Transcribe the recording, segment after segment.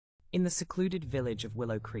In the secluded village of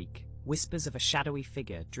Willow Creek, whispers of a shadowy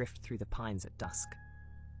figure drift through the pines at dusk.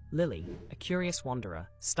 Lily, a curious wanderer,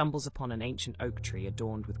 stumbles upon an ancient oak tree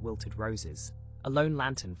adorned with wilted roses, a lone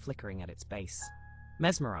lantern flickering at its base.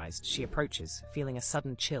 Mesmerized, she approaches, feeling a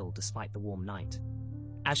sudden chill despite the warm night.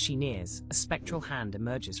 As she nears, a spectral hand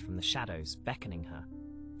emerges from the shadows, beckoning her.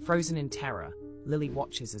 Frozen in terror, Lily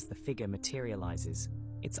watches as the figure materializes,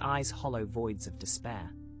 its eyes hollow voids of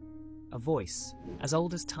despair. A voice, as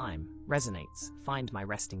old as time, resonates, "Find my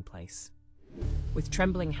resting place." With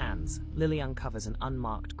trembling hands, Lily uncovers an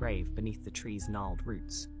unmarked grave beneath the tree's gnarled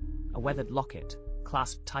roots. A weathered locket,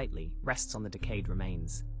 clasped tightly, rests on the decayed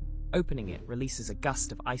remains. Opening it releases a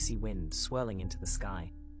gust of icy wind swirling into the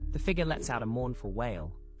sky. The figure lets out a mournful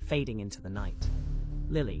wail, fading into the night.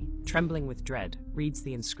 Lily, trembling with dread, reads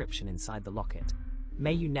the inscription inside the locket.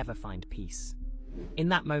 "May you never find peace." In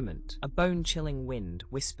that moment, a bone-chilling wind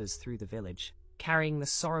whispers through the village, carrying the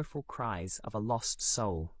sorrowful cries of a lost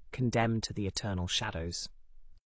soul, condemned to the eternal shadows.